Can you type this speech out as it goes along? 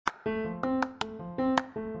Hello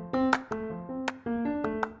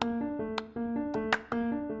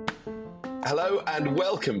and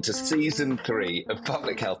welcome to Season 3 of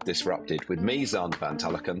Public Health Disrupted with me, Zand van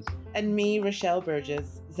Tulleken. And me, Rochelle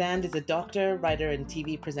Burgess. Zand is a doctor, writer, and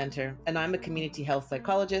TV presenter, and I'm a community health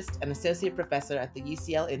psychologist and associate professor at the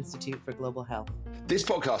UCL Institute for Global Health. This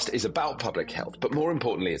podcast is about public health, but more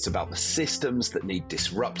importantly, it's about the systems that need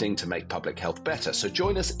disrupting to make public health better. So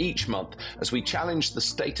join us each month as we challenge the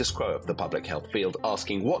status quo of the public health field,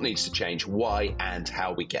 asking what needs to change, why, and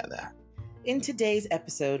how we get there. In today's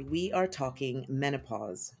episode, we are talking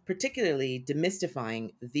menopause, particularly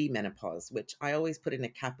demystifying the menopause, which I always put in a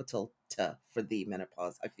capital T for the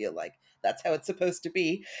menopause. I feel like that's how it's supposed to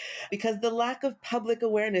be, because the lack of public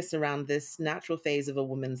awareness around this natural phase of a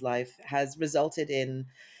woman's life has resulted in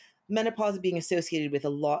menopause being associated with a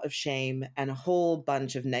lot of shame and a whole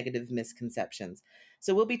bunch of negative misconceptions.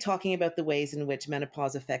 So we'll be talking about the ways in which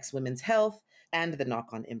menopause affects women's health and the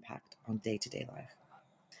knock-on impact on day-to-day life.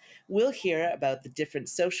 We'll hear about the different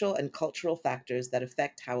social and cultural factors that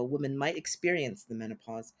affect how a woman might experience the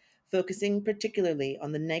menopause, focusing particularly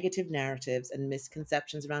on the negative narratives and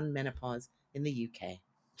misconceptions around menopause in the UK.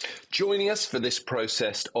 Joining us for this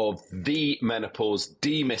process of the menopause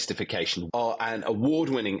demystification are an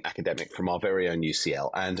award-winning academic from our very own UCL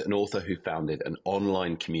and an author who founded an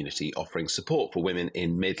online community offering support for women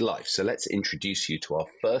in midlife. So let's introduce you to our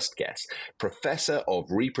first guest, Professor of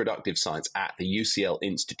Reproductive Science at the UCL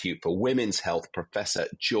Institute for Women's Health, Professor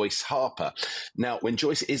Joyce Harper. Now, when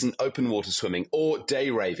Joyce isn't open water swimming or day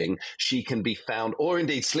raving, she can be found, or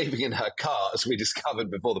indeed sleeping in her car, as we discovered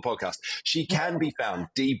before the podcast, she can be found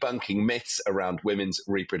debunking myths around women's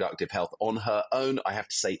reproductive health on her own, I have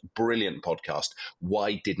to say, brilliant podcast,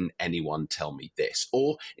 Why Didn't Anyone Tell Me This?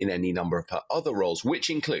 Or in any number of her other roles,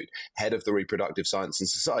 which include head of the Reproductive Science and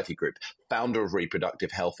Society Group, founder of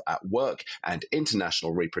Reproductive Health at Work and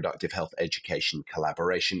International Reproductive Health Education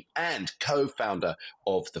Collaboration, and co-founder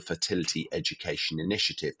of the Fertility Education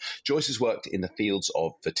Initiative. Joyce has worked in the fields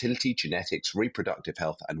of fertility, genetics, reproductive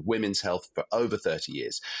health, and women's health for over 30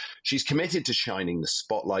 years. She's committed to shining the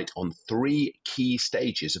spotlight on three key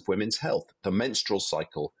stages of women's health: the menstrual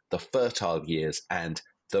cycle, the fertile years, and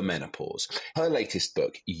the menopause. Her latest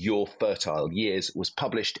book, Your Fertile Years, was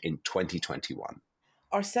published in 2021.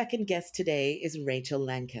 Our second guest today is Rachel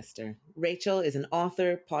Lancaster. Rachel is an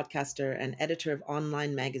author, podcaster, and editor of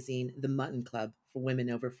online magazine The Mutton Club for women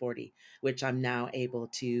over 40, which I'm now able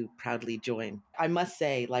to proudly join. I must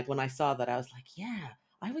say, when I saw that, I was like, yeah,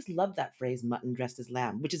 I always loved that phrase, mutton dressed as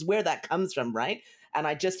lamb, which is where that comes from, right? And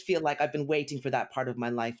I just feel like I've been waiting for that part of my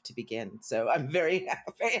life to begin. So I'm very,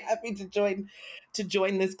 very happy to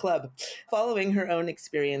join this club. Following her own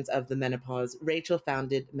experience of the menopause, Rachel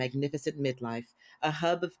founded Magnificent Midlife, a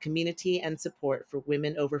hub of community and support for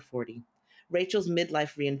women over 40. Rachel's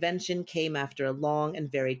midlife reinvention came after a long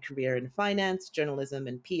and varied career in finance, journalism,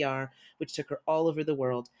 and PR, which took her all over the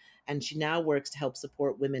world, and she now works to help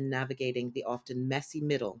support women navigating the often messy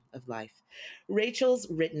middle of life. Rachel's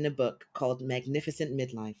written a book called Magnificent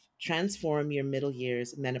Midlife, Transform Your Middle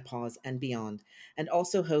Years, Menopause, and Beyond, and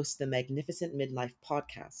also hosts the Magnificent Midlife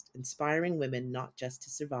podcast, inspiring women not just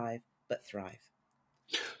to survive, but thrive.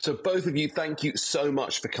 So both of you, thank you so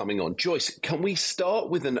much for coming on. Joyce, can we start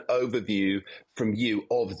with an overview from you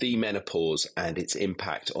of the menopause and its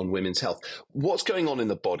impact on women's health? What's going on in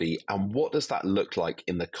the body and what does that look like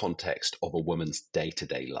in the context of a woman's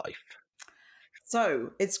day-to-day life?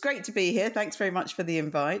 So it's great to be here. Thanks very much for the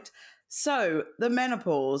invite. So the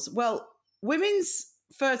menopause, well, women's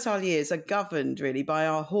fertile years are governed really by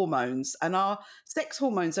our hormones, and our sex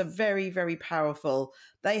hormones are very, very powerful.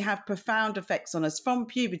 They have profound effects on us from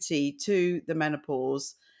puberty to the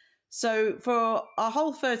menopause. So for our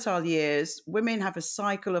whole fertile years, women have a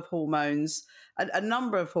cycle of hormones, a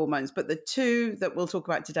number of hormones, but the two that we'll talk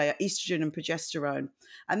about today are estrogen and progesterone.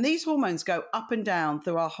 And these hormones go up and down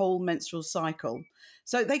through our whole menstrual cycle.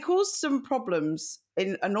 So they cause some problems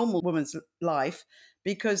in a normal woman's life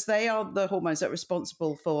because they are the hormones that are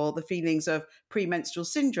responsible for the feelings of premenstrual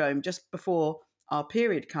syndrome just before our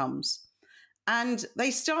period comes. And they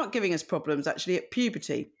start giving us problems actually at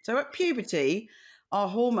puberty. So at puberty, our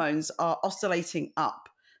hormones are oscillating up.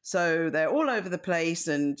 So they're all over the place,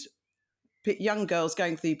 and young girls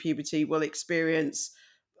going through puberty will experience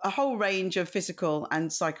a whole range of physical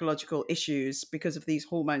and psychological issues because of these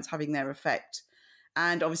hormones having their effect.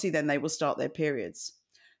 And obviously then they will start their periods.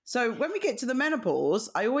 So when we get to the menopause,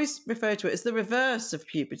 I always refer to it as the reverse of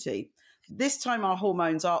puberty. This time our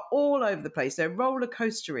hormones are all over the place. They're roller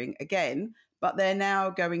coastering again, but they're now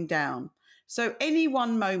going down. So any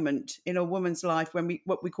one moment in a woman's life when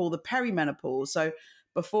what we call the perimenopause. So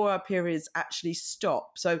before our periods actually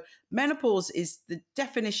stop. So menopause is, the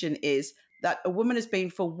definition is that a woman has been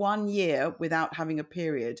for 1 year without having a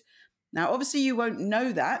period. Now, obviously, you won't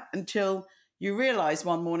know that until you realize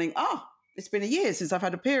one morning, it's been a year since I've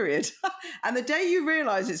had a period. And the day you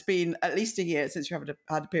realize it's been at least a year since you haven't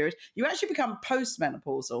had a period, you actually become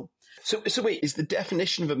postmenopausal. So wait, is the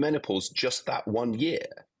definition of a menopause just that 1 year?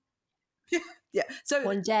 Yeah. So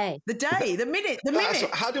 1 day. the day, the minute.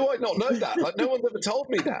 How do I not know that? Like, no one's ever told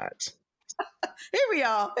me that. Here we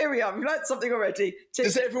are. We've learned something already.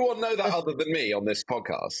 Does everyone know that other than me on this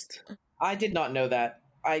podcast? I did not know that.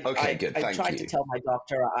 Good. I tried you. to tell my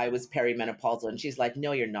doctor I was perimenopausal, and she's like,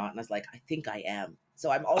 "No, you're not." And I was like, "I think I am."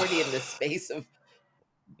 So I'm already in this space of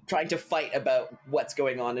trying to fight about what's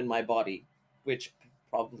going on in my body, which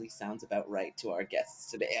probably sounds about right to our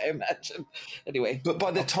guests today, I imagine. Anyway. But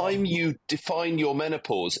by the time you define your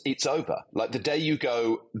menopause, it's over. Like the day you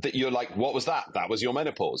go, that you're like, what was that? That was your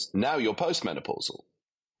menopause. Now you're postmenopausal.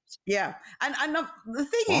 Yeah, and the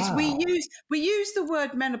thing is, we use the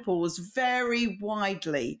word menopause very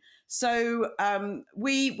widely. So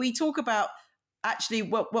we talk about actually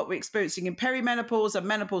what we're experiencing in perimenopause and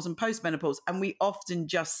menopause and postmenopause, and we often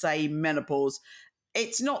just say menopause.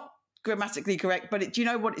 It's not grammatically correct, but do you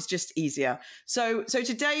know what? It's just easier. So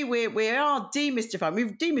today we are demystifying.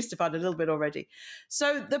 We've demystified a little bit already.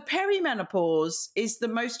 So the perimenopause is the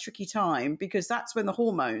most tricky time because that's when the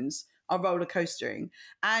hormones are roller coastering.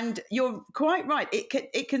 And you're quite right.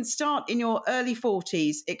 It can start in your early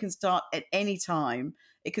 40s. It can start at any time.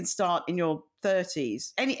 It can start in your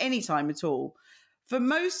 30s, any time at all. For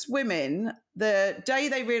most women, the day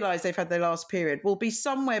they realize they've had their last period will be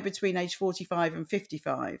somewhere between age 45 and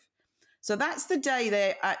 55. So that's the day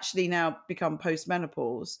they actually now become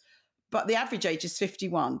postmenopause. But the average age is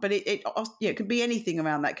 51. But it can be anything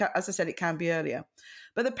around that. As I said, it can be earlier.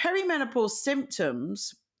 But the perimenopause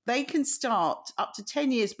symptoms, they can start up to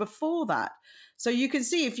 10 years before that. So you can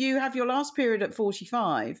see if you have your last period at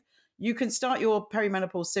 45, you can start your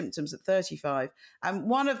perimenopause symptoms at 35. And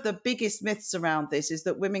one of the biggest myths around this is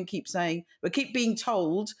that women keep being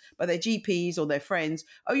told by their GPs or their friends,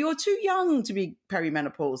 oh, you're too young to be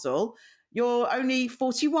perimenopausal. You're only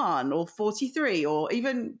 41 or 43 or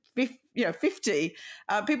even 50.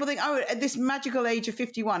 People think, oh, at this magical age of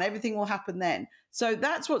 51, everything will happen then. So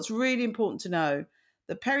that's what's really important to know.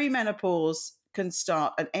 The perimenopause can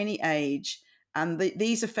start at any age, and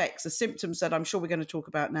these effects, the symptoms that I'm sure we're going to talk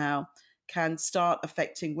about now, can start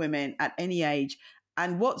affecting women at any age.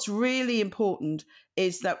 And what's really important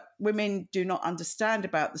is that women do not understand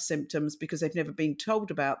about the symptoms because they've never been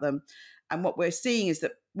told about them. And what we're seeing is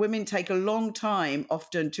that women take a long time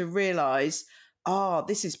often to realize,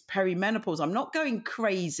 this is perimenopause. I'm not going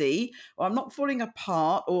crazy, or I'm not falling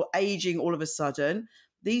apart or aging all of a sudden.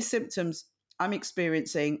 These symptoms I'm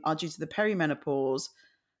experiencing are due to the perimenopause.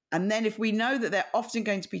 And then if we know that they're often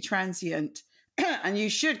going to be transient and you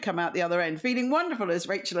should come out the other end feeling wonderful, as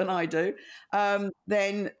Rachel and I do,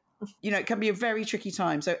 then, it can be a very tricky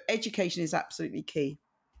time. So education is absolutely key.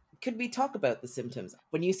 Could we talk about the symptoms?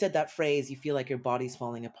 When you said that phrase, you feel like your body's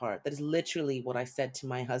falling apart. That is literally what I said to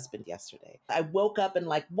my husband yesterday. I woke up and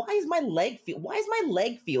why does my leg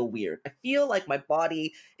feel weird? I feel like my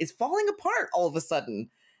body is falling apart all of a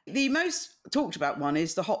sudden. The most talked about one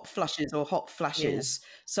is the hot flushes or hot flashes. Yeah.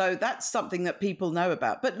 So that's something that people know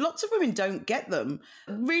about, but lots of women don't get them.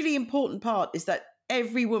 A really important part is that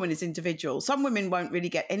every woman is individual. Some women won't really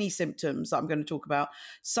get any symptoms that I'm going to talk about.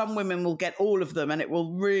 Some women will get all of them and it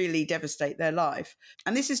will really devastate their life.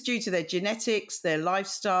 And this is due to their genetics, their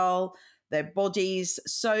lifestyle, their bodies,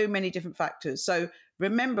 so many different factors. So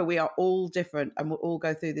remember, we are all different and we'll all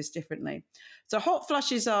go through this differently. So hot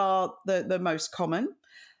flushes are the most common.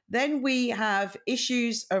 Then we have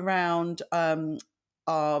issues around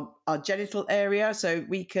our genital area. So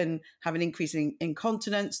we can have an increase in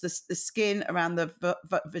incontinence. The skin around the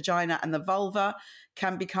vagina and the vulva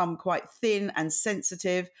can become quite thin and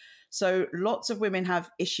sensitive. So lots of women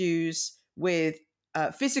have issues with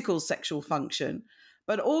physical sexual function,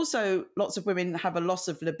 but also lots of women have a loss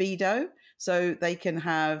of libido. So they can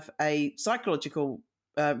have a psychological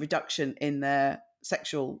reduction in their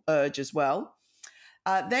sexual urge as well.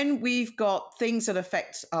 Then we've got things that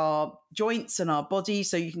affect our joints and our body.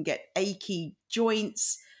 So you can get achy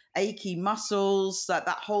joints, achy muscles, that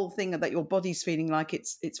whole thing that your body's feeling like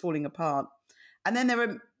it's falling apart. And then there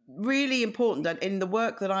are really important that in the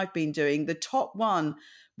work that I've been doing, the top one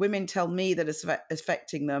women tell me that is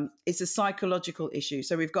affecting them is a psychological issue.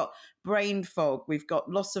 So we've got brain fog, we've got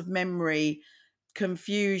loss of memory,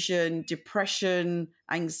 confusion, depression,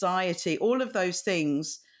 anxiety, all of those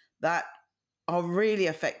things that are really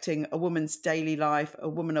affecting a woman's daily life, a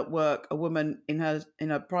woman at work, a woman in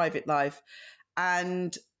her private life.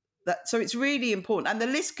 And so it's really important. And the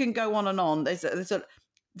list can go on and on. There's a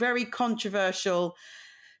very controversial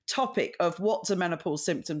topic of what's a menopause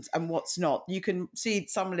symptoms and what's not. You can see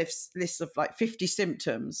some lists of like 50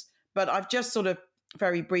 symptoms, but I've just sort of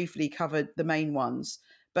very briefly covered the main ones.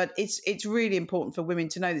 But it's really important for women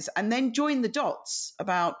to know this and then join the dots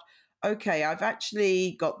about, okay, I've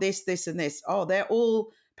actually got this, this, and this. Oh, they're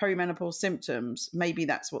all perimenopause symptoms. Maybe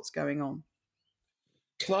that's what's going on.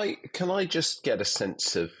 Can I just get a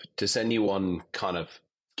sense of, does anyone kind of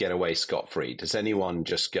get away scot-free? Does anyone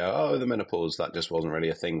just go, oh, the menopause, that just wasn't really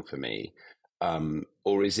a thing for me?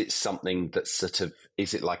 Or is it something that's sort of,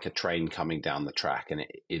 is it like a train coming down the track and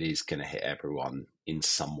it is going to hit everyone in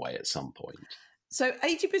some way at some point? So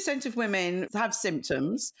 80% of women have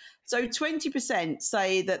symptoms. So 20%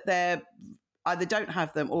 say that they're either don't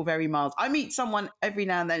have them or very mild. I meet someone every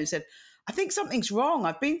now and then who said, I think something's wrong.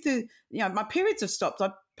 I've been through, my periods have stopped.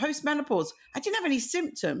 I'm post-menopause. I didn't have any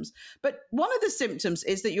symptoms. But one of the symptoms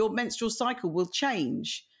is that your menstrual cycle will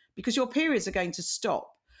change because your periods are going to stop.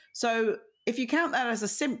 So if you count that as a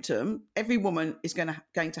symptom, every woman is going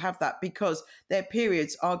to have that because their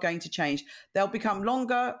periods are going to change. They'll become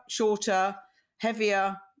longer, shorter,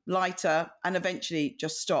 heavier, lighter, and eventually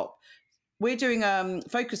just stop. We're doing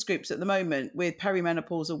focus groups at the moment with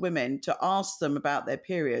perimenopausal women to ask them about their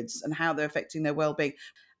periods and how they're affecting their well-being.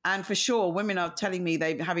 And for sure, women are telling me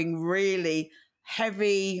they're having really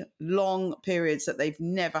heavy, long periods that they've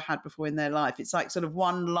never had before in their life. It's like sort of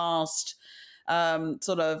one last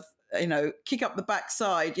sort of, kick up the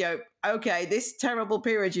backside, okay, this terrible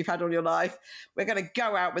period you've had all your life, we're going to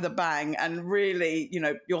go out with a bang and really,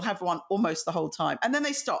 you'll have one almost the whole time. And then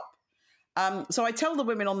they stop. So I tell the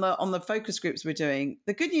women on the focus groups we're doing,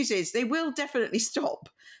 the good news is they will definitely stop,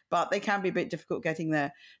 but they can be a bit difficult getting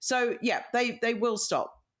there. So yeah, they will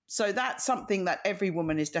stop. So that's something that every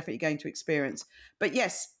woman is definitely going to experience. But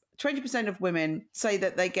yes, 20% of women say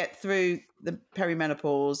that they get through the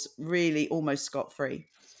perimenopause really almost scot-free.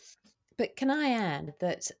 But can I add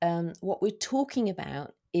that what we're talking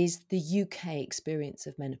about is the UK experience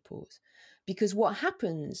of menopause? Because what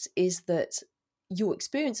happens is that your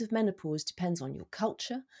experience of menopause depends on your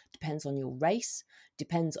culture, depends on your race,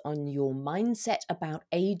 depends on your mindset about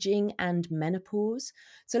aging and menopause.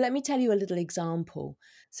 So let me tell you a little example.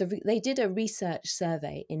 So they did a research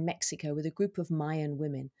survey in Mexico with a group of Mayan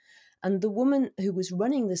women. And the woman who was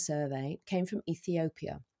running the survey came from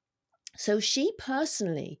Ethiopia. So she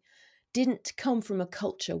personally didn't come from a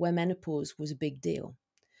culture where menopause was a big deal.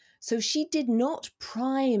 So she did not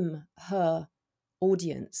prime her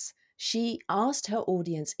audience. She asked her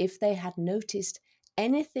audience if they had noticed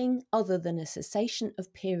anything other than a cessation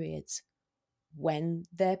of periods when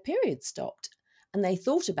their periods stopped. And they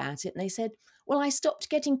thought about it and they said, well, I stopped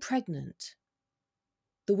getting pregnant.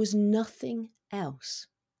 There was nothing else.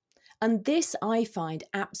 And this I find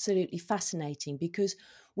absolutely fascinating because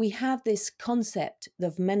we have this concept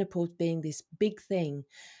of menopause being this big thing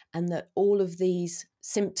and that all of these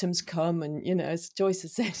symptoms come and, as Joyce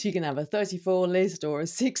has said, you can have a 34 list or a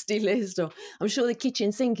 60 list, or I'm sure the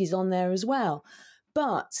kitchen sink is on there as well.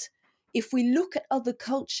 But if we look at other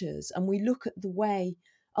cultures and we look at the way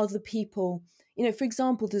other people, for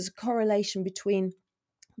example, there's a correlation between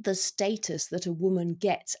the status that a woman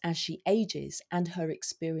gets as she ages and her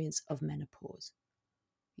experience of menopause.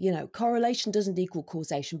 Correlation doesn't equal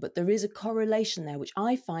causation, but there is a correlation there, which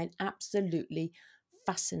I find absolutely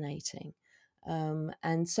fascinating.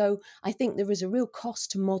 And so I think there is a real cost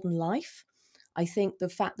to modern life. I think the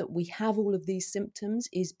fact that we have all of these symptoms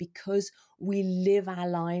is because we live our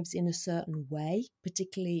lives in a certain way,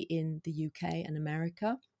 particularly in the UK and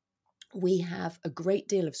America. We have a great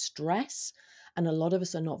deal of stress, and a lot of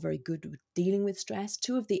us are not very good with dealing with stress.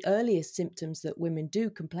 Two of the earliest symptoms that women do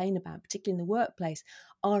complain about, particularly in the workplace,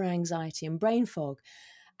 are anxiety and brain fog.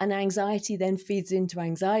 And anxiety then feeds into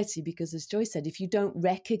anxiety because, as Joyce said, if you don't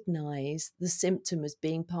recognize the symptom as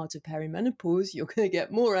being part of perimenopause, you're going to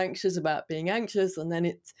get more anxious about being anxious, and then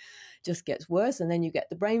it just gets worse. And then you get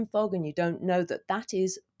the brain fog and you don't know that that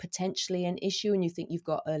is potentially an issue, and you think you've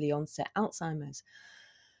got early onset Alzheimer's.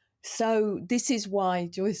 So this is why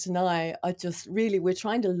Joyce and I are just really, we're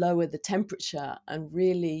trying to lower the temperature and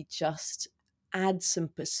really just add some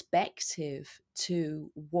perspective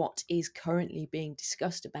to what is currently being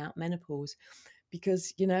discussed about menopause.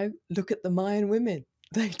 Because, look at the Mayan women.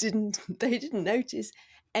 They didn't notice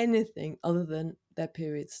anything other than their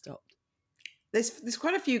periods stopped. There's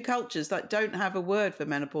quite a few cultures that don't have a word for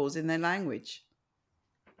menopause in their language.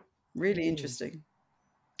 Really interesting.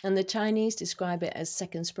 And the Chinese describe it as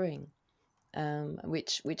second spring.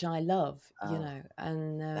 which I love,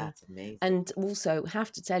 That's amazing. and also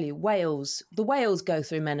have to tell you, the whales go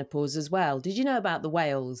through menopause as well. Did you know about the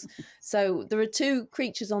whales? So there are two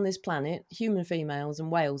creatures on this planet, human females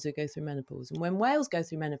and whales, who go through menopause. And when whales go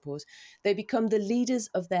through menopause, they become the leaders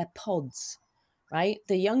of their pods. Right,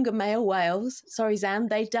 the younger male whales, sorry, Zan,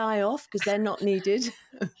 they die off because they're not needed.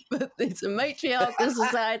 But it's a matriarchal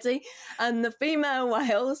society, and the female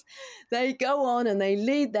whales, they go on and they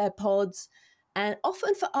lead their pods, and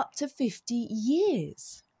often for up to 50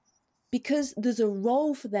 years, because there's a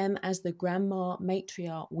role for them as the grandma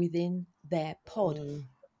matriarch within their pod.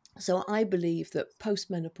 So I believe that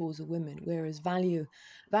postmenopausal women, we're as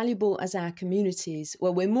valuable as our communities.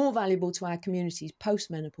 Well, we're more valuable to our communities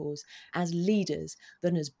post-menopause as leaders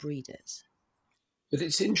than as breeders. But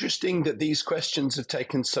it's interesting that these questions have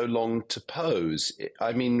taken so long to pose.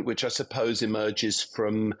 I mean, which I suppose emerges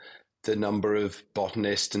from the number of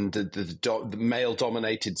botanists and the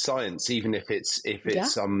male-dominated science, even if it's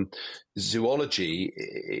zoology.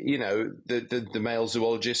 You know, the male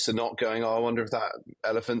zoologists are not going, "Oh, I wonder if that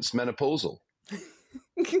elephant's menopausal."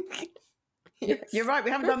 Yes. You're right.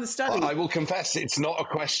 We haven't done the study. I will confess, it's not a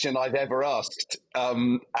question I've ever asked.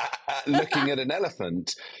 Looking at an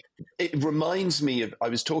elephant, it reminds me of, I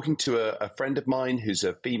was talking to a friend of mine who's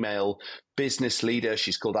a female business leader.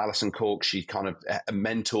 She's called Alison Cork. She kind of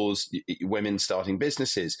mentors women starting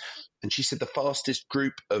businesses. And she said the fastest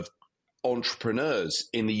group of entrepreneurs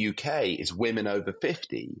in the UK is women over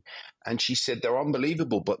 50. And she said they're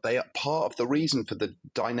unbelievable, but they are part of the reason for the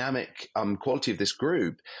dynamic quality of this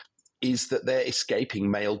group is that they're escaping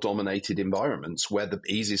male-dominated environments where the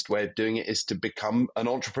easiest way of doing it is to become an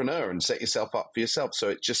entrepreneur and set yourself up for yourself. So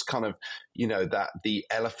it just kind of, that the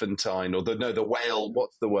elephantine or the whale,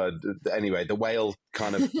 what's the word? Anyway, the whale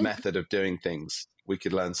kind of method of doing things we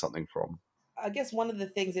could learn something from. I guess one of the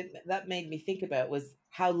things that made me think about was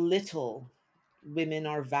how little women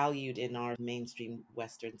are valued in our mainstream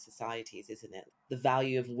Western societies, isn't it? The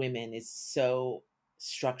value of women is so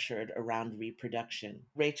structured around reproduction.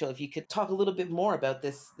 Rachel, if you could talk a little bit more about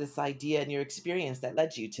this idea and your experience that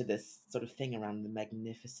led you to this sort of thing around the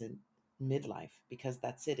magnificent midlife, because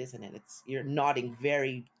that's it, isn't it? You're nodding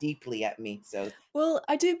very deeply at me. So, well,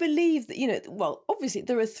 I do believe that, obviously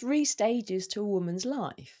there are 3 stages to a woman's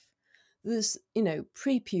life. There's,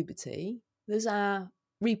 pre-puberty, there's our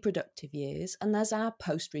reproductive years, and there's our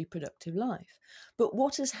post-reproductive life. But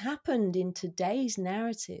what has happened in today's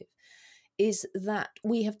narrative is that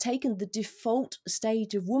we have taken the default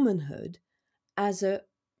stage of womanhood as a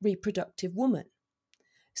reproductive woman.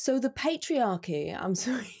 So the patriarchy, I'm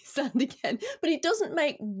sorry, stand again, but it doesn't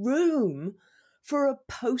make room for a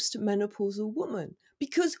post-menopausal woman,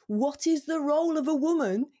 because what is the role of a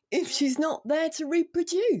woman if she's not there to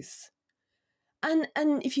reproduce? And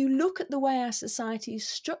if you look at the way our society is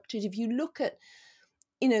structured, if you look at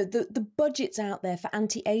the budgets out there for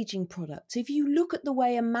anti-aging products, if you look at the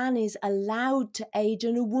way a man is allowed to age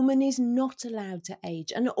and a woman is not allowed to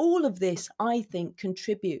age, and all of this, I think,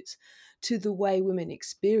 contributes to the way women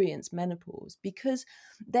experience menopause, because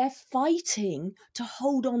they're fighting to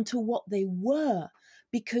hold on to what they were,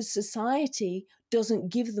 because society doesn't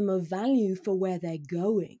give them a value for where they're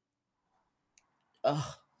going.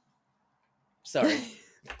 Oh, sorry,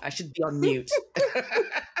 I should be on mute.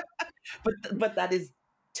 But that is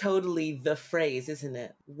totally the phrase, isn't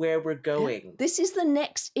it? Where we're going. Yeah. This is the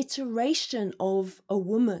next iteration of a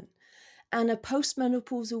woman. And a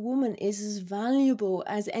postmenopausal woman is as valuable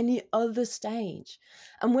as any other stage.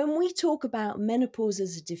 And when we talk about menopause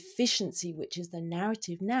as a deficiency, which is the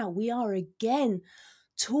narrative now, we are again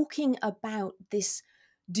talking about this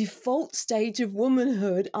default stage of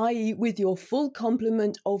womanhood, i.e. with your full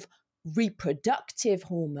complement of reproductive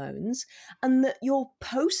hormones, and that your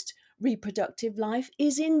post-reproductive life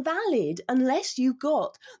is invalid unless you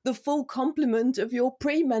got the full complement of your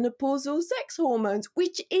premenopausal sex hormones,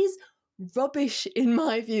 which is rubbish in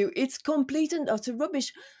my view. It's complete and utter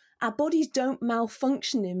rubbish. Our bodies don't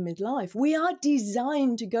malfunction in midlife. We are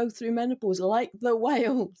designed to go through menopause like the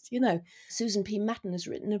whales. Susan P. Matten has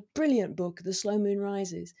written a brilliant book, The Slow Moon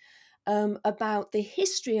Rises, about the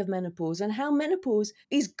history of menopause and how menopause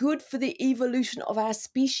is good for the evolution of our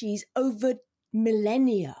species over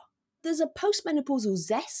millennia. There's a postmenopausal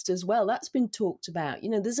zest as well. That's been talked about.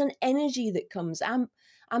 There's an energy that comes.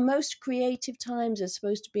 Our most creative times are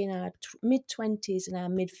supposed to be in our mid-20s and our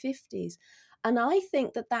mid-50s. And I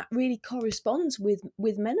think that really corresponds with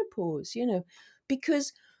menopause,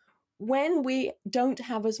 because when we don't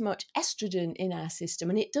have as much estrogen in our system,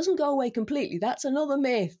 and it doesn't go away completely, that's another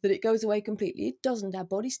myth that it goes away completely. It doesn't. Our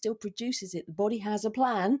body still produces it. The body has a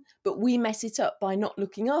plan, but we mess it up by not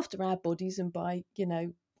looking after our bodies and by,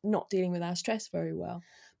 not dealing with our stress very well.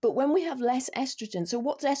 But when we have less estrogen, so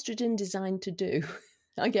what's estrogen designed to do?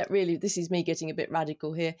 This is me getting a bit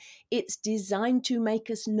radical here. It's designed to make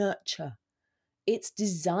us nurture. It's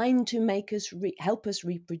designed to make us help us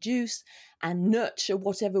reproduce and nurture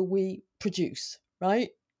whatever we produce, right?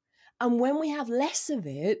 And when we have less of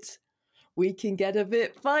it, we can get a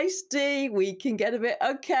bit feisty. We can get a bit,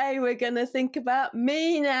 okay, we're going to think about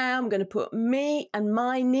me now. I'm going to put me and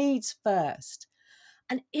my needs first.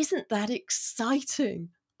 And isn't that exciting?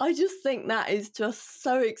 I just think that is just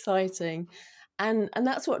so exciting. And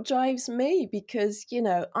that's what drives me because,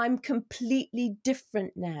 I'm completely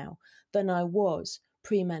different now than I was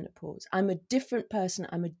pre-menopause. I'm a different person.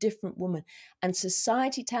 I'm a different woman. And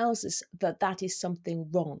society tells us that that is something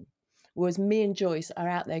wrong. Whereas me and Joyce are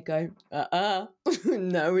out there going,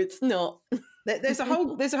 no, it's not. There's a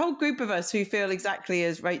whole group of us who feel exactly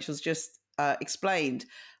as Rachel's just explained.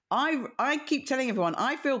 I keep telling everyone,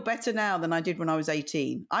 I feel better now than I did when I was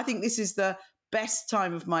 18. I think this is the best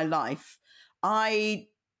time of my life. I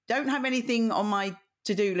don't have anything on my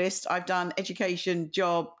to-do list. I've done education,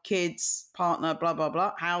 job, kids, partner, blah, blah,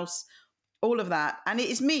 blah, house, all of that. And it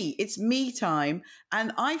is me. It's me time.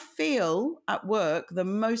 And I feel at work the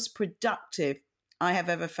most productive I have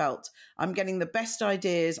ever felt. I'm getting the best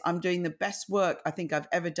ideas. I'm doing the best work I think I've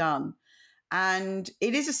ever done. And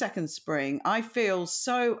it is a second spring. I feel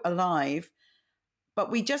so alive,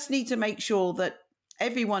 but we just need to make sure that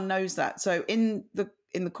everyone knows that. So in the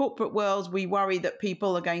corporate world, we worry that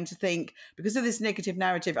people are going to think, because of this negative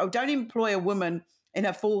narrative, oh, don't employ a woman in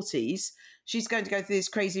her 40s. She's going to go through this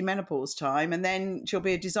crazy menopause time and then she'll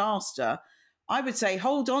be a disaster. I would say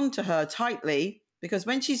hold on to her tightly, because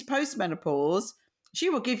when she's post-menopause, she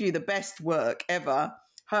will give you the best work ever.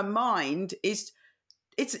 Her mind is,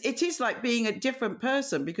 it is like being a different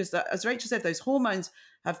person, because as Rachel said, those hormones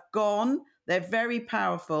have gone. They're very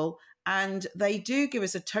powerful and they do give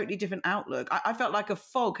us a totally different outlook. I felt like a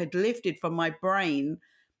fog had lifted from my brain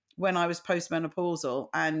when I was postmenopausal,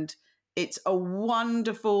 and it's a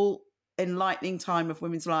wonderful, enlightening time of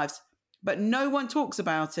women's lives. But no one talks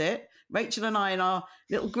about it. Rachel and I in our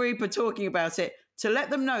little group are talking about it to let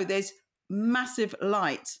them know there's massive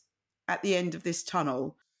light at the end of this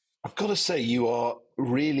tunnel. I've got to say, you are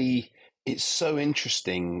really, it's so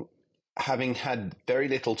interesting, having had very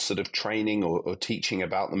little sort of training or teaching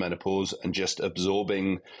about the menopause and just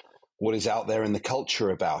absorbing what is out there in the culture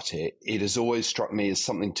about it. It has always struck me as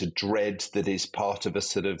something to dread that is part of a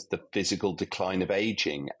sort of the physical decline of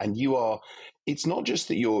aging. And you are, it's not just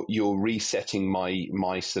that you're resetting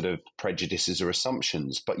my sort of prejudices or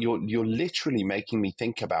assumptions, but you're literally making me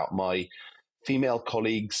think about my female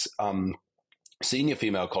colleagues, senior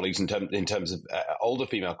female colleagues in terms of older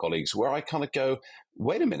female colleagues, where I kind of go,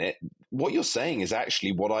 wait a minute, what you're saying is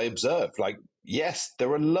actually what I observed. Like, yes,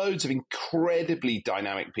 there are loads of incredibly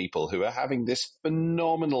dynamic people who are having this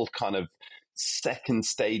phenomenal kind of second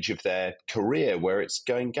stage of their career where it's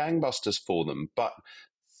going gangbusters for them. But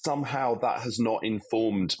somehow that has not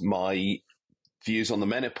informed my views on the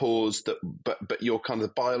menopause, but your kind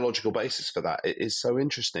of biological basis for that is so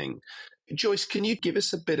interesting. Joyce, can you give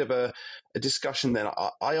us a bit of a discussion then?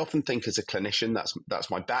 I often think as a clinician, that's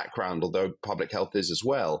my background, although public health is as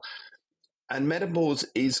well. And menopause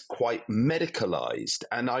is quite medicalized.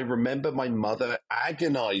 And I remember my mother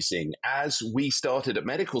agonizing as we started at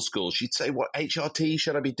medical school. She'd say, what, HRT,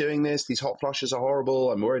 should I be doing this? These hot flushes are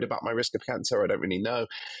horrible. I'm worried about my risk of cancer. I don't really know.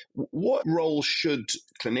 What role should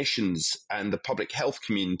clinicians and the public health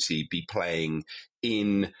community be playing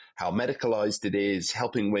in how medicalized it is,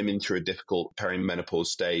 helping women through a difficult perimenopause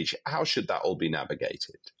stage? How should that all be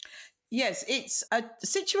navigated? Yes, it's a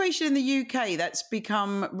situation in the UK that's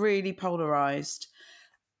become really polarized.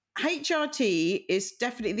 HRT is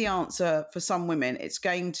definitely the answer for some women. It's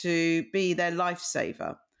going to be their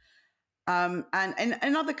lifesaver. And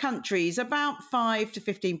in other countries, about 5 to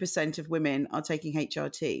 15% of women are taking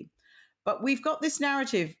HRT. But we've got this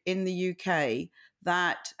narrative in the UK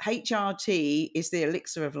that HRT is the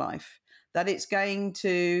elixir of life, that it's going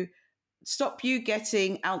to stop you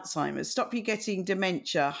getting Alzheimer's, stop you getting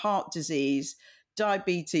dementia, heart disease,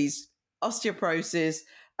 diabetes, osteoporosis,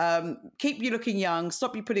 keep you looking young,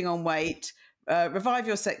 stop you putting on weight, revive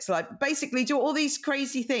your sex life, basically do all these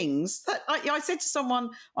crazy things. That I said to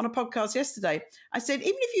someone on a podcast yesterday, I said,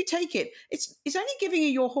 even if you take it, it's only giving you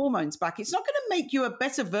your hormones back. It's not going to make you a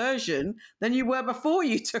better version than you were before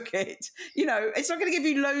you took it. You know, it's not going to give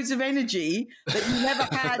you loads of energy that you never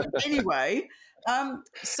had anyway. And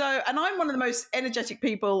I'm one of the most energetic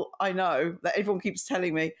people I know, that everyone keeps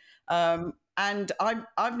telling me. And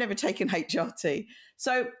I've never taken HRT.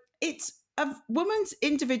 So it's a woman's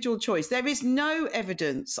individual choice. There is no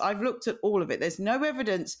evidence. I've looked at all of it. There's no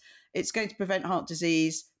evidence it's going to prevent heart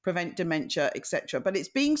disease, prevent dementia, etc. But it's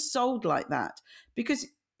being sold like that because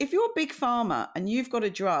if you're a big pharma and you've got a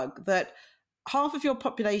drug that half of your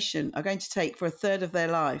population are going to take for a third of their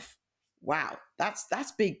life, wow,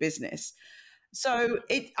 that's big business. So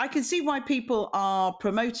I can see why people are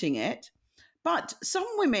promoting it, but some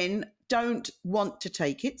women don't want to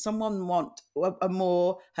take it. Someone want a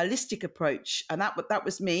more holistic approach, and that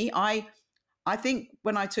was me. I think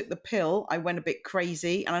when I took the pill, I went a bit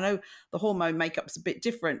crazy, and I know the hormone makeup's a bit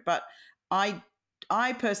different, but I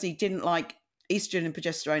personally didn't like estrogen and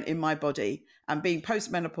progesterone in my body, and being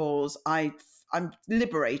postmenopause, I'm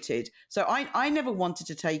liberated. So I never wanted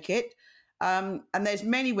to take it, and there's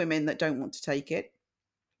many women that don't want to take it.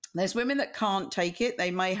 There's women that can't take it.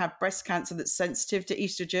 They may have breast cancer that's sensitive to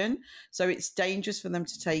estrogen, so it's dangerous for them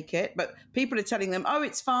to take it. But people are telling them, oh,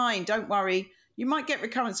 it's fine, don't worry. You might get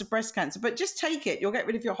recurrence of breast cancer, but just take it. You'll get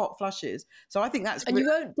rid of your hot flushes. So I think that's... And you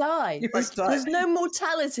won't die. You won't die. There's no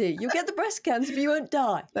mortality. You'll get the breast cancer, but you won't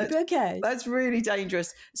die. You'll be okay. That's really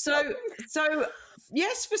dangerous. So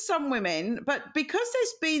yes, for some women, but because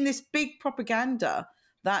there's been this big propaganda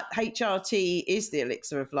that HRT is the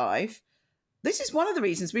elixir of life, this is one of the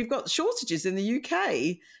reasons we've got shortages in the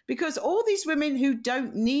UK, because all these women who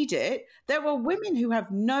don't need it, there are women who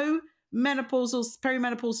have no menopausal,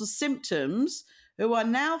 perimenopausal symptoms who are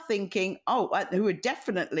now thinking, who are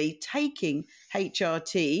definitely taking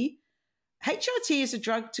HRT. HRT is a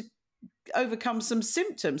drug to overcome some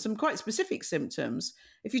symptoms, some quite specific symptoms.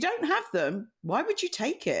 If you don't have them, why would you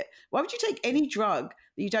take it? Why would you take any drug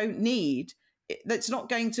that you don't need that's not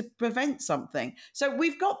going to prevent something? So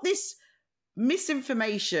we've got this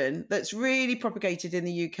misinformation that's really propagated in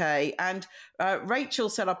the UK. And Rachel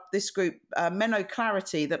set up this group,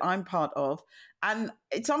 Clarity, that I'm part of. And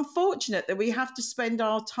it's unfortunate that we have to spend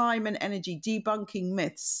our time and energy debunking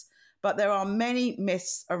myths, but there are many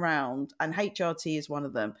myths around, and HRT is one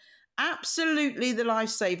of them. Absolutely the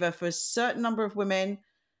lifesaver for a certain number of women.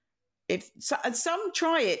 Some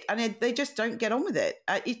try it and they just don't get on with it.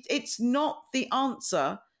 It's not the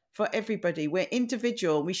answer for everybody. We're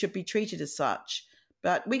individual. We should be treated as such.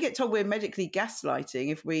 But we get told we're medically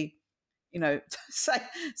gaslighting if we,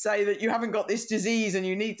 say that you haven't got this disease and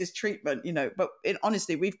you need this treatment, But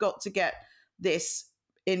honestly, we've got to get this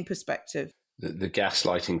in perspective. The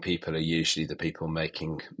gaslighting people are usually the people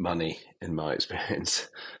making money, in my experience.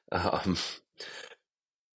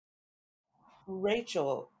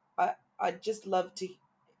 Rachel, I'd just love to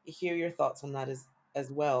hear your thoughts on that as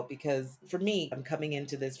well, because for me, I'm coming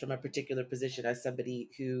into this from a particular position as somebody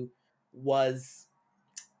who was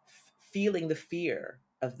feeling the fear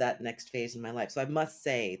of that next phase in my life. So I must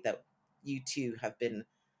say that you two have been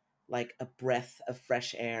like a breath of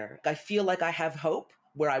fresh air. I feel like I have hope,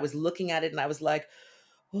 where I was looking at it and I was like,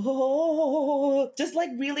 oh, just like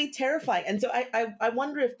really terrifying. And so I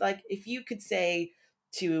wonder if you could say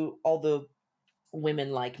to all the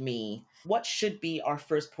women like me, what should be our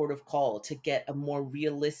first port of call to get a more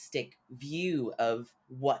realistic view of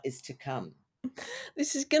what is to come?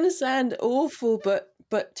 This is going to sound awful,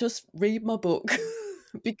 but just read my book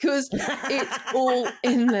because it's all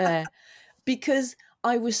in there. Because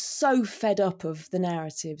I was so fed up of the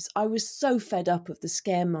narratives. I was so fed up of the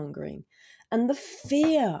scaremongering and the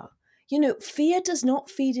fear. Fear does not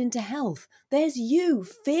feed into health. There's you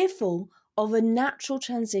fearful of a natural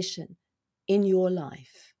transition in your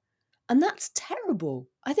life. And that's terrible.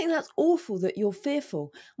 I think that's awful that you're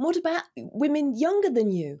fearful. And what about women younger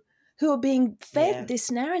than you who are being fed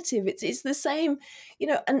this narrative? It's the same,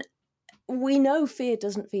 and we know fear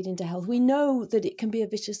doesn't feed into health. We know that it can be a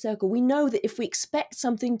vicious circle. We know that if we expect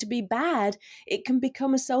something to be bad, it can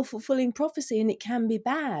become a self-fulfilling prophecy and it can be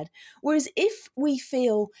bad. Whereas if we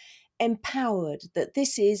feel empowered that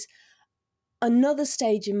this is another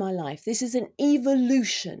stage in my life, this is an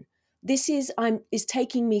evolution, this is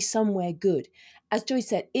taking me somewhere good. As Joy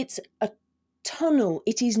said, it's a tunnel.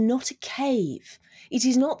 It is not a cave. It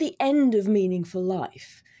is not the end of meaningful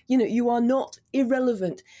life. You are not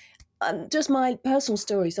irrelevant. Just my personal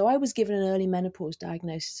story. So I was given an early menopause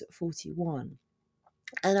diagnosis at 41.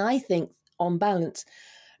 And I think, on balance,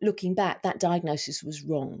 looking back, that diagnosis was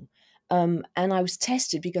wrong. And I was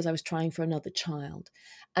tested because I was trying for another child.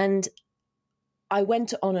 And I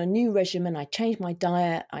went on a new regimen. I changed my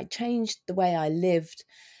diet. I changed the way I lived.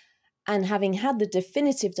 And having had the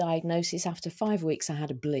definitive diagnosis, after 5 weeks, I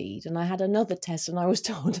had a bleed. And I had another test and I was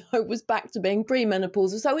told I was back to being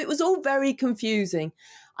premenopausal. So it was all very confusing.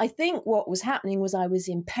 I think what was happening was I was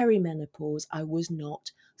in perimenopause. I was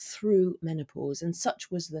not through menopause. And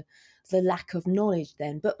such was the lack of knowledge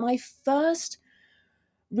then. But my first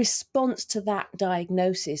response to that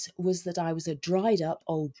diagnosis was that I was a dried up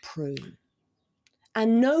old prune.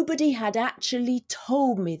 And nobody had actually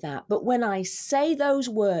told me that. But when I say those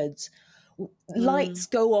words, lights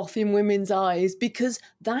go off in women's eyes, because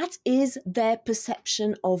that is their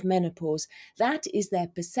perception of menopause. That is their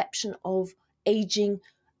perception of aging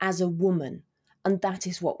as a woman. And that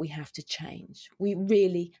is what we have to change. We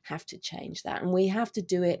really have to change that. And we have to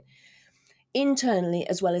do it internally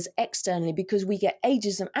as well as externally, because we get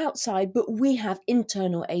ageism outside, but we have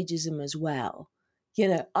internal ageism as well.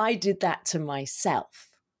 I did that to myself.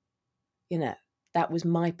 That was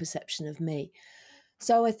my perception of me.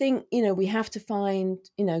 So I think, we have to find,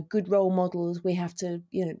 good role models. We have to,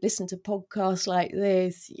 listen to podcasts like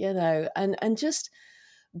this, and just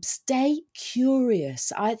stay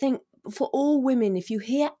curious. I think for all women, if you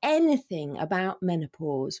hear anything about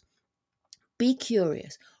menopause, be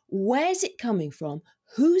curious. Where's it coming from?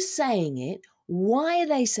 Who's saying it? Why are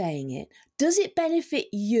they saying it? Does it benefit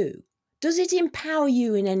you? Does it empower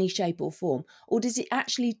you in any shape or form? Or does it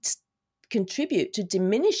actually contribute to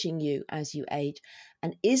diminishing you as you age?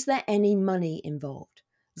 And is there any money involved?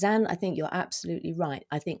 Zan, I think you're absolutely right.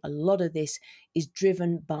 I think a lot of this is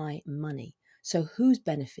driven by money. So who's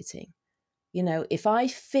benefiting? If I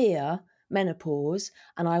fear menopause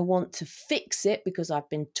and I want to fix it because I've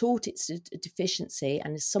been taught it's a deficiency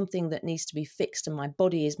and it's something that needs to be fixed and my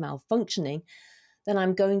body is malfunctioning, then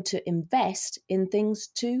I'm going to invest in things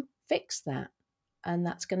to fix that. And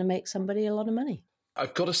that's going to make somebody a lot of money.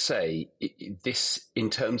 I've got to say, this, in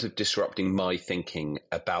terms of disrupting my thinking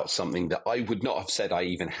about something that I would not have said I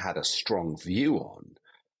even had a strong view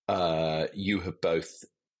on, you have both,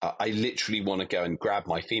 I literally want to go and grab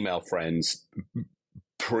my female friends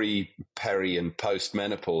pre, peri and post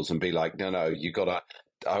menopause and be like, no, you got to,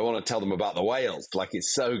 I want to tell them about the whales. Like,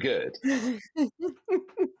 it's so good.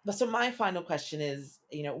 So my final question is,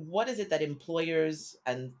 what is it that employers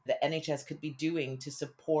and the NHS could be doing to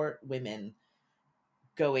support women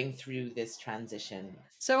going through this transition?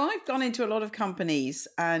 So I've gone into a lot of companies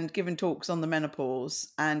and given talks on the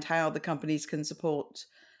menopause and how the companies can support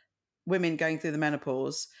women going through the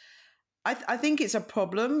menopause. I think it's a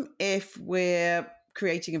problem if we're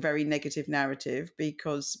creating a very negative narrative,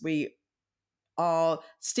 because we are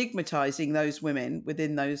stigmatizing those women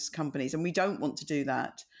within those companies, and we don't want to do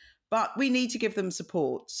that. But we need to give them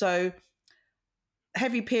support. So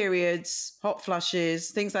heavy periods, hot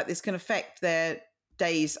flushes, things like this can affect their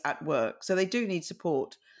days at work. So they do need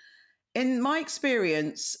support. In my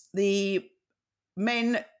experience, the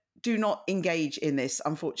men do not engage in this,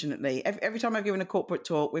 unfortunately. Every time I've given a corporate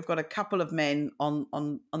talk, we've got a couple of men on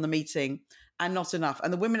the meeting and not enough.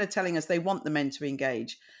 And the women are telling us they want the men to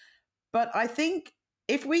engage. But I think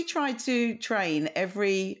if we try to train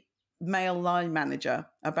every male line manager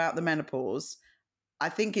about the menopause, I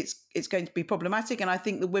think it's going to be problematic. And I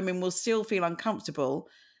think the women will still feel uncomfortable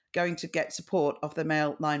going to get support of the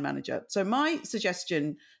male line manager. So my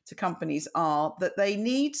suggestion to companies are that they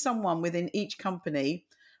need someone within each company.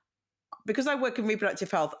 Because I work in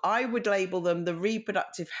reproductive health, I would label them the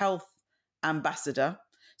reproductive health ambassador.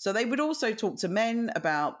 So they would also talk to men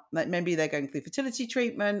about, like, maybe they're going through fertility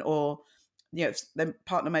treatment, or if their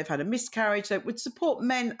partner may have had a miscarriage. So it would support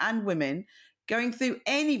men and women going through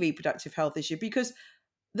any reproductive health issue, because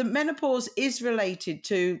the menopause is related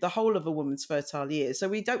to the whole of a woman's fertile years. So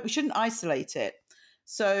we shouldn't isolate it.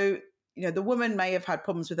 So, the woman may have had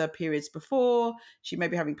problems with her periods before. She may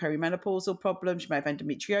be having perimenopausal problems. She may have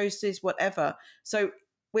endometriosis, whatever. So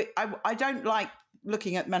I don't like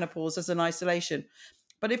looking at menopause as an isolation.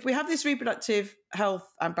 But if we have this reproductive health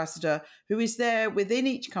ambassador who is there within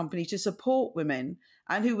each company to support women,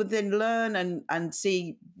 and who would then learn and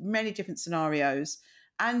see many different scenarios,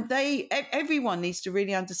 and everyone needs to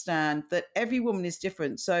really understand that every woman is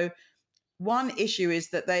different. So one issue is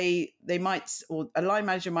that they might, or a line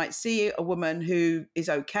manager might see a woman who is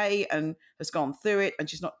okay and has gone through it and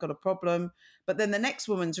she's not got a problem, but then the next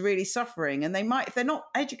woman's really suffering, and they might, if they're not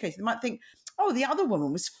educated, they might think, oh, the other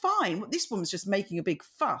woman was fine, this woman's just making a big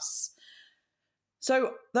fuss.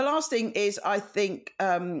 So the last thing is, I think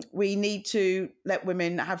we need to let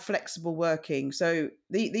women have flexible working. So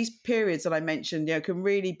these periods that I mentioned, can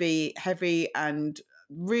really be heavy and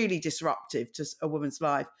really disruptive to a woman's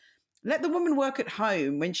life. Let the woman work at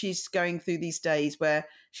home when she's going through these days where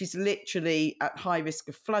she's literally at high risk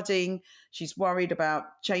of flooding. She's worried about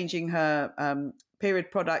changing her period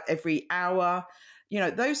product every hour.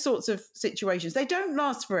 Those sorts of situations, they don't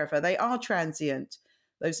last forever. They are transient.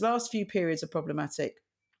 Those last few periods are problematic.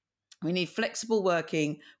 We need flexible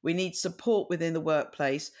working. We need support within the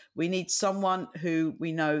workplace. We need someone who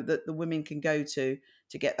we know that the women can go to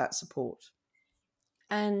get that support.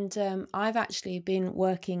 And I've actually been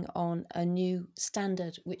working on a new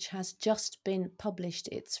standard which has just been published.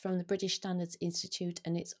 It's from the British Standards Institute,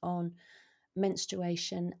 and it's on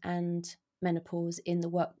menstruation and menopause in the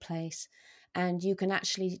workplace. And you can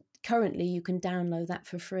actually, currently, you can download that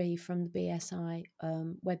for free from the BSI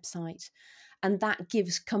website. And that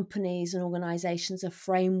gives companies and organizations a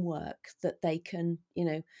framework that they can,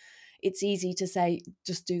 it's easy to say,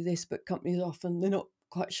 just do this, but companies often, they're not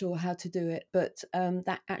quite sure how to do it. But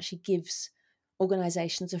that actually gives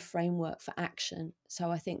organizations a framework for action.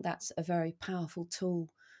 So I think that's a very powerful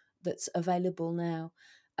tool that's available now.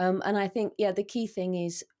 And I think, the key thing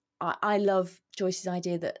is, I love Joyce's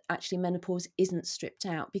idea that actually menopause isn't stripped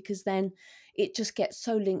out, because then it just gets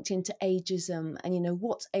so linked into ageism and,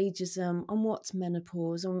 what's ageism and what's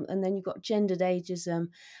menopause. And then you've got gendered ageism,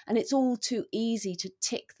 and it's all too easy to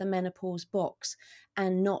tick the menopause box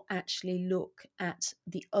and not actually look at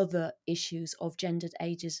the other issues of gendered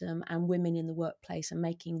ageism and women in the workplace and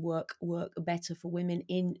making work better for women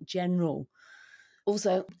in general.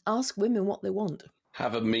 Also, ask women what they want.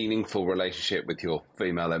 Have a meaningful relationship with your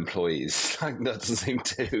female employees. That doesn't seem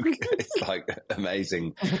to. It's like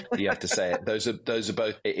amazing. You have to say it. Those are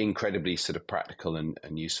both incredibly sort of practical and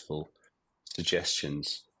useful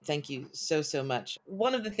suggestions. Thank you so much.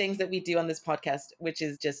 One of the things that we do on this podcast, which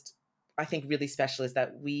is just, I think, really special, is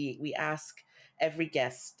that we ask every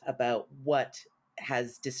guest about what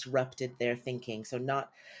has disrupted their thinking. So not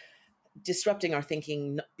disrupting our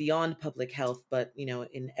thinking beyond public health, but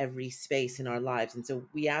in every space in our lives. And so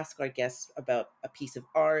we ask our guests about a piece of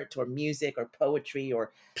art or music or poetry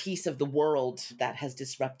or piece of the world that has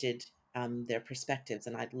disrupted their perspectives.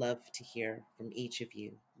 And I'd love to hear from each of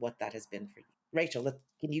you what that has been for you. Rachel,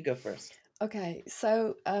 can you go first? Okay,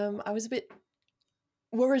 so I was a bit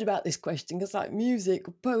worried about this question because, like, music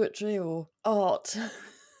or poetry or art,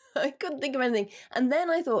 I couldn't think of anything. And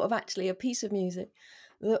then I thought of actually a piece of music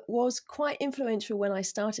that was quite influential when I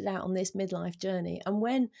started out on this midlife journey, and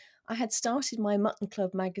when I had started my Mutton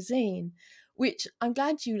Club magazine, which I'm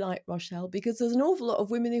glad you like, Rochelle, because there's an awful lot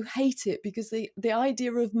of women who hate it because the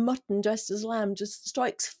idea of mutton dressed as lamb just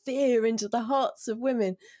strikes fear into the hearts of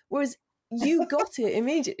women, whereas you got it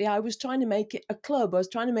immediately. I was trying to make it a club. I was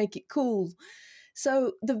trying to make it cool.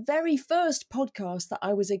 So the very first podcast that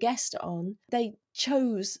I was a guest on, they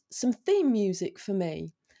chose some theme music for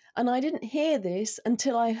me. And I didn't hear this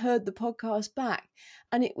until I heard the podcast back.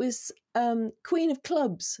 And it was Queen of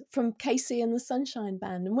Clubs from Casey and the Sunshine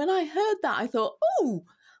Band. And when I heard that, I thought, oh,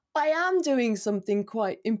 I am doing something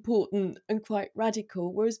quite important and quite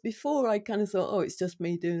radical. Whereas before I kind of thought, oh, it's just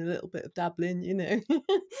me doing a little bit of dabbling.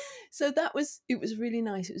 So it was really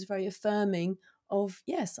nice. It was very affirming of,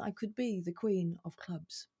 yes, I could be the Queen of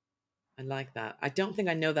Clubs. I like that. I don't think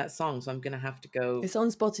I know that song, so I'm going to have to go. It's on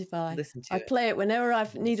Spotify. Listen to I it. play it whenever I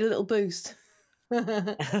need a little boost.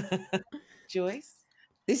 Joyce?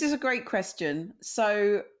 This is a great question.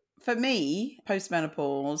 So for me,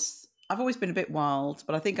 post-menopause, I've always been a bit wild,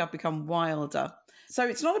 but I think I've become wilder. So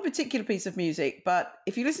it's not a particular piece of music, but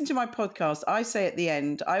if you listen to my podcast, I say at the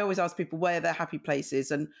end, I always ask people where their happy place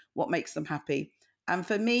is and what makes them happy. And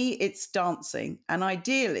for me, it's dancing, and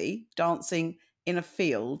ideally dancing in a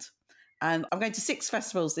field. And I'm going to 6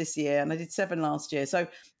 festivals this year, and I did 7 last year. So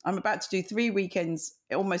I'm about to do 3 weekends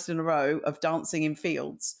almost in a row of dancing in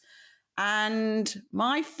fields. And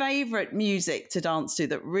my favorite music to dance to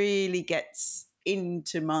that really gets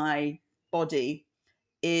into my body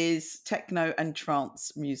is techno and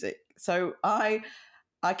trance music. So I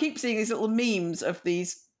keep seeing these little memes of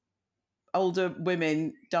these older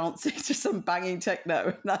women dancing to some banging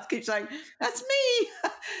techno, and I keep saying, that's me.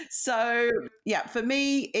 So yeah, for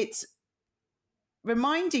me, it's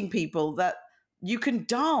reminding people that you can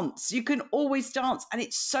dance, you can always dance, and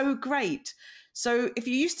it's so great. So if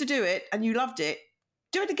you used to do it and you loved it,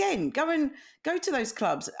 do it again. Go to those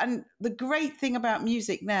clubs. And the great thing about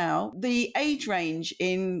music now, the age range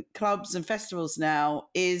in clubs and festivals now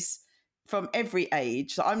is from every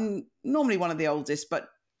age. So I'm normally one of the oldest, but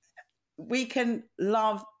we can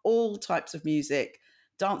love all types of music,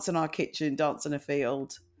 dance in our kitchen, dance in a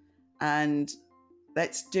field, and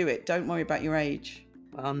let's do it. Don't worry about your age.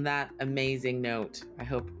 On that amazing note, I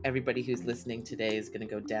hope everybody who's listening today is going to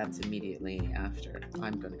go dance immediately after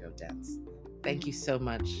I'm going to go dance. Thank you so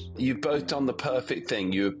much. You've both done the perfect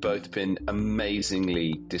thing. You have both been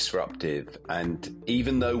amazingly disruptive. And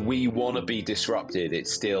even though we want to be disrupted, it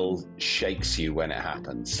still shakes you when it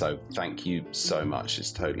happens. So thank you so much.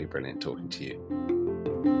 It's totally brilliant talking to you.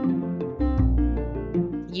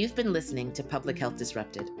 You've been listening to Public Health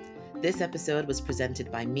Disrupted. This episode was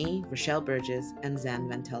presented by me, Rochelle Burgess, and Zan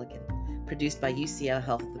Van Teligen, produced by UCL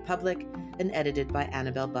Health of the Public, and edited by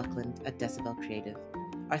Annabelle Buckland at Decibel Creative.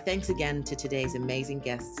 Our thanks again to today's amazing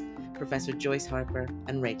guests, Professor Joyce Harper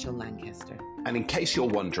and Rachel Lancaster. And in case you're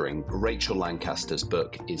wondering, Rachel Lancaster's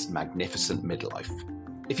book is Magnificent Midlife.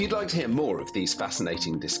 If you'd like to hear more of these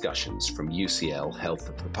fascinating discussions from UCL Health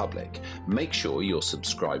of the Public, make sure you're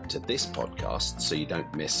subscribed to this podcast so you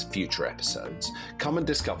don't miss future episodes. Come and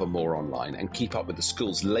discover more online and keep up with the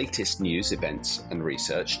school's latest news, events and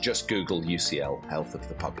research. Just Google UCL Health of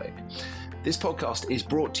the Public. This podcast is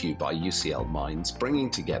brought to you by UCL Minds, bringing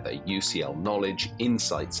together UCL knowledge,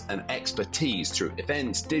 insights and expertise through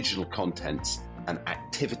events, digital contents and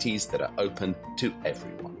activities that are open to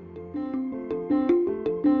everyone.